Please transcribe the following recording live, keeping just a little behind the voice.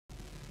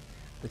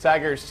The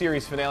Tigers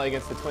series finale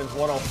against the Twins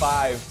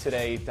 105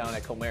 today down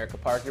at Comerica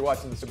Park. You're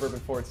watching the Suburban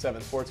Ford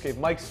 7 Sports Cave.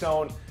 Mike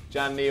Stone,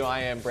 John Niyo, I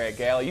am Brad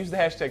Galli. Use the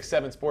hashtag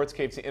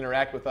 7SportsCave to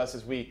interact with us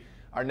as we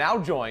are now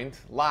joined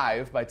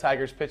live by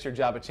Tigers pitcher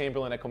Joba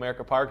Chamberlain at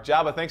Comerica Park.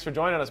 Joba, thanks for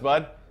joining us,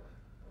 bud.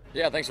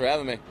 Yeah, thanks for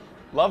having me.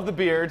 Love the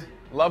beard.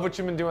 Love what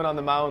you've been doing on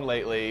the mound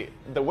lately.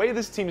 The way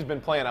this team's been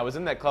playing, I was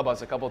in that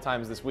clubhouse a couple of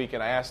times this week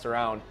and I asked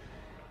around,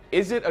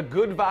 is it a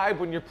good vibe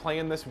when you're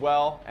playing this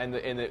well and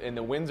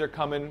the wins are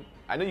coming?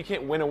 I know you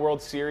can't win a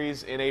World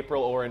Series in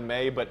April or in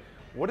May, but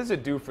what does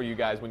it do for you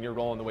guys when you're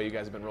rolling the way you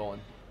guys have been rolling?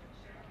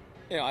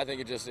 You know, I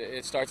think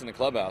it starts in the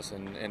clubhouse,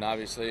 and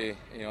obviously,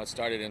 you know, it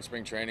started in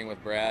spring training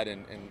with Brad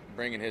and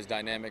bringing his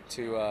dynamic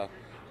to a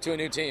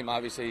new team.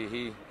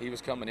 Obviously, he was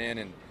coming in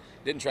and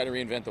didn't try to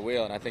reinvent the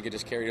wheel, and I think it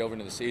just carried over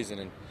into the season.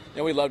 And you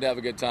know, we love to have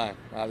a good time.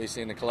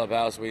 Obviously, in the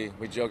clubhouse, we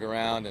joke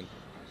around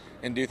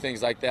and do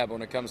things like that. But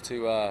when it comes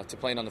to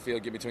playing on the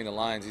field, get between the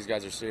lines, these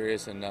guys are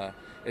serious, and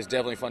it's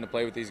definitely fun to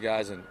play with these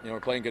guys. And you know, we're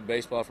playing good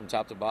baseball from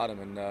top to bottom,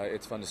 and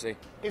it's fun to see.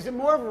 Is it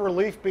more of a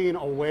relief being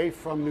away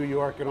from New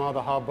York and all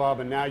the hubbub,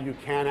 and now you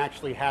can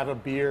actually have a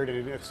beard,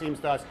 and it seems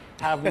to us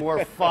have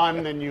more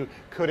fun than you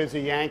could as a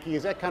Yankee?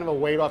 Is that kind of a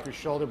weight off your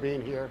shoulder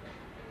being here?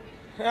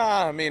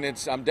 I mean,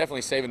 I'm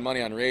definitely saving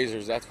money on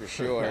razors, that's for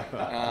sure.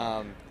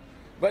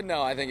 But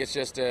no, I think it's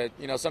just, you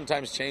know,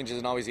 sometimes change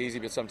isn't always easy,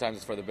 but sometimes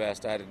it's for the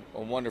best. I had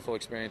a wonderful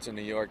experience in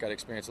New York. I'd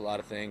experienced a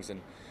lot of things,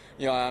 and,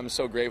 you know, I'm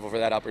so grateful for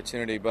that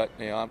opportunity. But,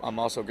 you know, I'm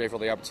also grateful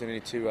for the opportunity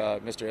to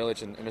Mr.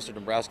 Illich and Mr.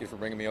 Dombrowski for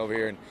bringing me over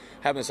here and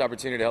having this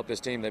opportunity to help this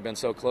team. They've been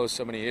so close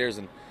so many years,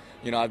 and,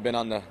 you know, I've been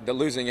on the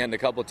losing end a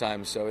couple of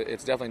times. So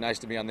it's definitely nice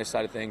to be on this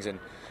side of things, and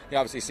you know,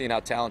 obviously seeing how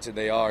talented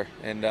they are.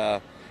 And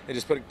they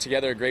just put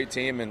together a great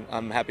team, and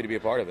I'm happy to be a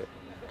part of it.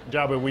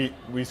 Joba,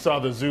 we saw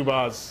the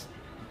Zubaz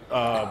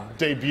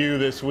debut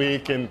this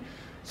week and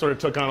sort of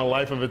took on a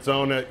life of its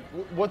own.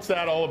 What's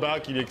that all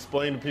about? Can you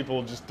explain to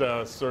people just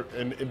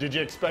and did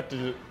you expect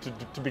it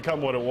to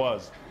become what it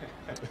was?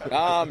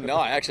 No,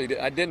 I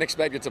didn't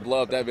expect it to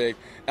blow up that big.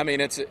 I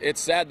mean, it's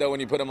sad though when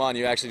you put them on,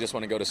 you actually just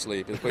want to go to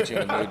sleep. It puts you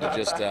in the mood to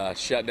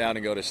just shut down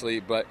and go to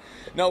sleep. But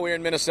no, we were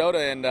in Minnesota,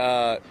 and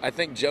I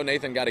think Joe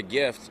Nathan got a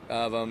gift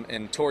of them,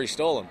 and Torrey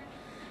stole them.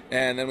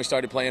 And then we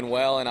started playing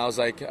well, and I was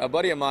like, a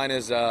buddy of mine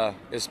is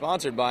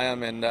sponsored by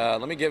him, and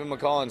let me give him a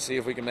call and see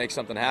if we can make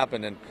something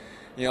happen. And,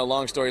 you know,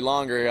 long story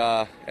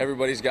longer,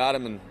 everybody's got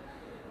them,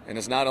 and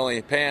it's not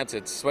only pants,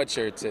 it's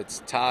sweatshirts,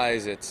 it's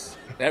ties, it's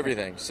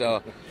everything.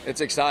 So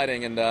it's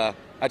exciting, and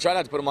I try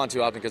not to put them on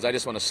too often because I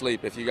just want to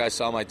sleep. If you guys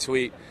saw my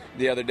tweet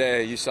the other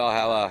day, you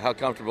saw how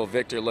comfortable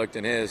Victor looked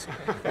in his,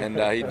 and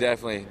he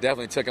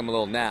definitely took him a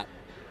little nap.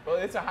 Well,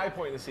 it's a high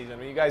point in the season. I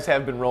mean, you guys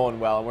have been rolling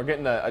well, and we're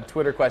getting a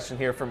Twitter question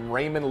here from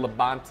Raymond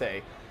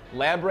Labonte.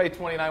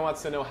 Labre29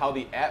 wants to know how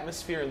the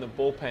atmosphere in the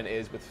bullpen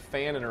is with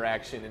fan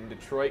interaction in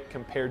Detroit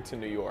compared to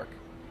New York.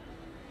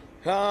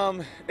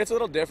 It's a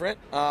little different.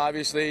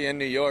 Obviously, in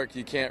New York,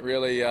 you can't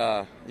really.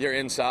 You're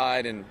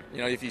inside, and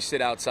you know, if you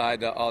sit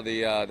outside, all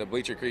the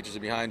bleacher creatures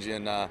are behind you,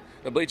 and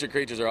the bleacher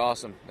creatures are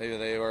awesome.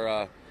 They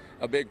were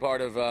a big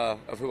part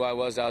of who I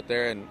was out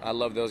there, and I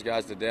love those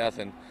guys to death.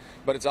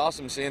 But it's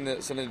awesome seeing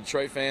some of the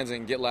Detroit fans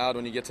and get loud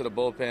when you get to the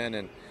bullpen,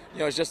 and you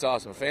know, it's just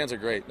awesome. Fans are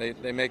great.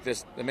 They make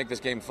this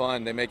game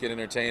fun. They make it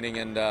entertaining,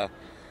 and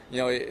you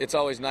know, it's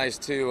always nice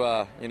too.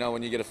 You know,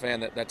 when you get a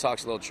fan that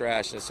talks a little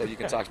trash, so you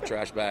can talk some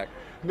trash back.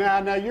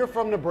 Now you're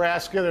from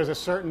Nebraska. There's a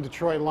certain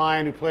Detroit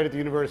Lion who played at the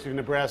University of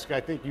Nebraska. I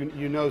think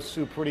you know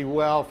Sue pretty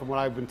well, from what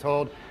I've been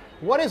told.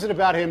 What is it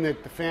about him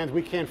that the fans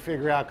we can't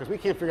figure out? Because we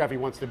can't figure out if he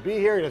wants to be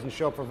here. He doesn't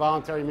show up for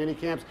voluntary mini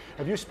camps.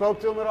 Have you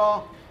spoke to him at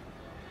all?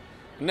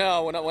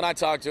 No, when I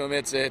talk to him,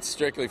 it's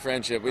strictly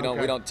friendship. We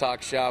don't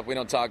talk shop. We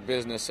don't talk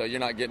business. So you're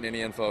not getting any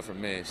info from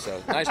me.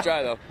 So nice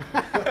try though.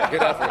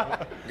 Good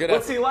effort.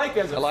 What's he like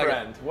as a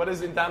friend? What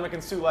is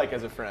Dominic Sue like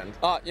as a friend?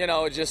 You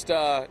know, just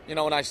you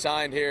know, when I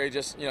signed here,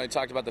 he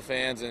talked about the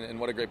fans and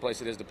what a great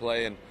place it is to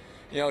play, and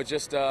you know,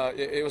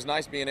 it was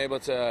nice being able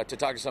to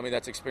talk to somebody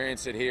that's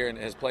experienced it here and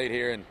has played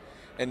here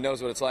and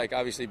knows what it's like.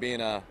 Obviously,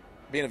 being a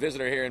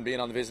visitor here and being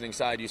on the visiting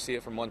side, you see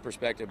it from one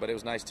perspective, but it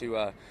was nice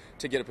to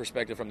get a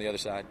perspective from the other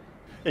side.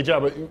 Hey,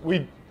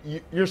 Joba,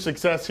 your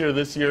success here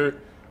this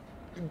year,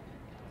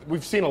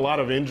 we've seen a lot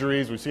of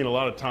injuries. We've seen a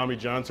lot of Tommy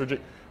John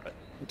surgery.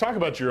 Talk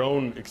about your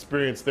own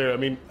experience there. I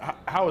mean,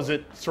 how has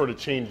it sort of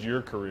changed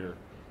your career?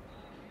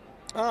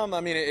 I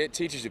mean, it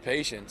teaches you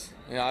patience.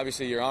 You know,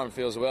 obviously, your arm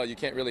feels well. You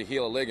can't really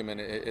heal a ligament.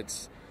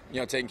 It's,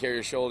 you know, taking care of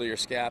your shoulder, your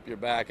scap, your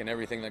back, and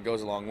everything that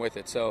goes along with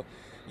it. So,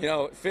 you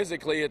know,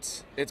 physically,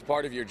 it's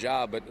part of your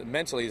job, but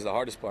mentally is the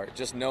hardest part.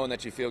 Just knowing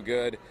that you feel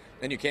good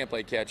and you can't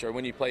play catch, or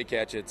when you play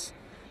catch, it's,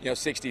 you know,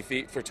 60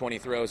 feet for 20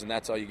 throws, and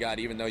that's all you got,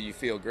 even though you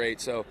feel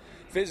great. So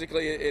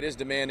physically it is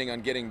demanding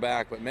on getting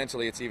back, but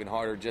mentally it's even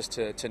harder just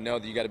to know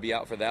that you got to be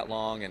out for that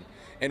long,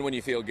 and when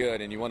you feel good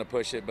and you want to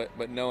push it,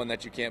 but knowing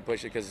that you can't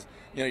push it because,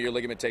 you know, your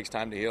ligament takes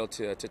time to heal,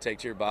 to take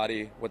to your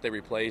body what they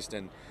replaced,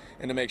 and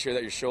to make sure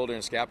that your shoulder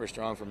and scap are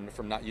strong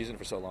from not using it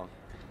for so long.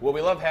 Well,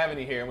 we love having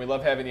you here, and we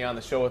love having you on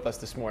the show with us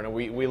this morning.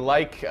 We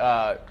like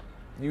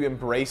you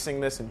embracing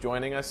this and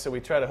joining us, so we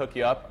try to hook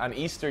you up. On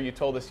Easter, you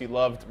told us you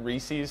loved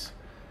Reese's.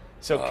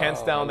 So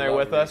Kent's down there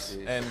with us,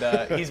 and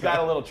he's got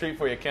a little treat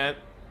for you, Kent.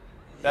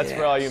 That's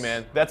for all you,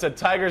 man. That's a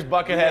Tigers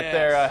bucket hat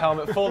there,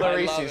 helmet full of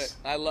Reese's.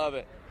 I love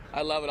it.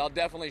 I love it. I'll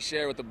definitely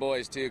share with the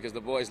boys, too, because the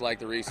boys like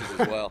the Reese's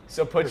as well.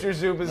 So put your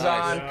zubaz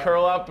on,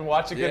 curl up, and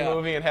watch a good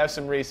movie and have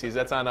some Reese's.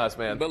 That's on us,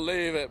 man.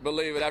 Believe it.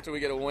 After we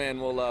get a win,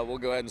 we'll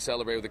go ahead and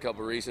celebrate with a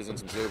couple Reese's and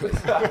some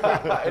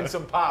zubaz. And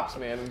some Pops,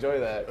 man. Enjoy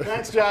that.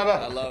 Thanks,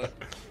 Joba. I love it.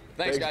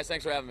 Thanks, guys.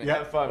 Thanks for having me. Yeah,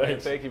 have fun, man.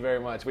 Thank you very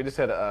much. We just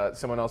had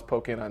someone else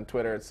poke in on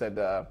Twitter and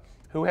said,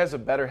 who has a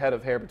better head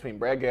of hair between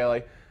Brad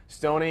Galli,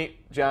 Stoney,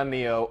 John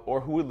Niyo,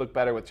 or who would look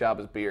better with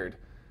Joba's beard?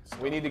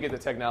 We need to get the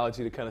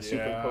technology to kind of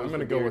superimpose the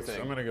beard thing.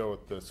 I'm going to go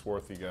with the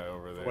swarthy guy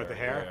over there. What, the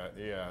hair?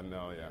 Yeah.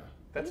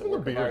 That's even a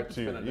work the of art beard that's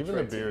too. been on Even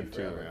the Detroit beard TV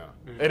too. forever.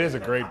 Yeah, it is a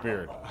great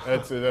beard.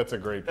 That's a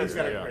great beard. He's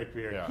got a great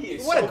beard. Yeah. He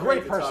is What so a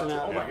great to talk to.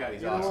 personality. Oh my God,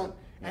 he's You know awesome. what?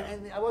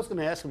 And I was going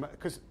to ask him,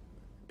 because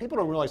people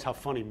don't realize how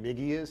funny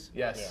Miggy is.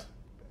 Yes.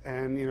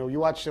 And, you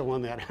watch him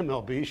on that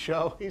MLB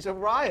show, he's a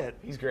riot.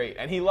 He's great.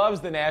 And he loves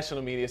the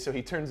national media, so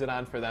he turns it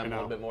on for them a know.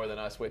 little bit more than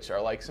us, which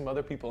are like some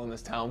other people in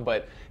this town.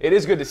 But it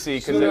is good to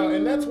see.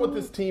 And that's what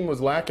this team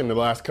was lacking the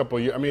last couple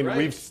of years. I mean,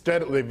 Right.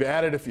 they've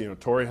added a few,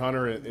 Torrey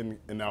Hunter and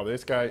now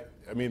this guy.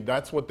 I mean,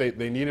 that's what they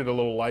needed, a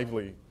little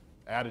lively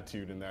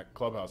attitude in that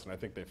clubhouse, and I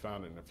think they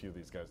found it in a few of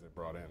these guys they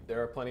brought in.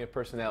 there are plenty of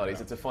personalities.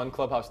 Yeah. It's a fun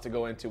clubhouse to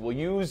go into. We'll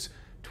use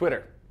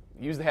Twitter.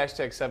 Use the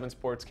hashtag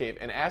 7SportsCave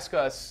and ask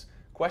us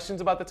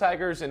questions about the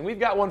Tigers, and we've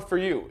got one for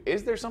you.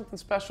 Is there something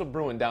special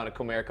brewing down at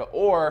Comerica,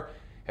 or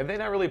have they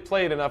not really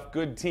played enough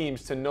good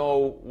teams to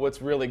know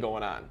what's really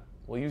going on?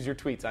 We'll use your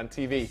tweets on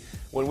TV.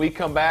 When we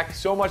come back,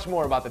 so much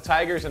more about the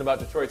Tigers and about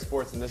Detroit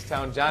sports in this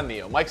town. John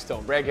Niyo, Mike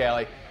Stone, Brad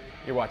Galli.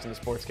 You're watching the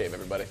Sports Cave,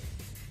 everybody.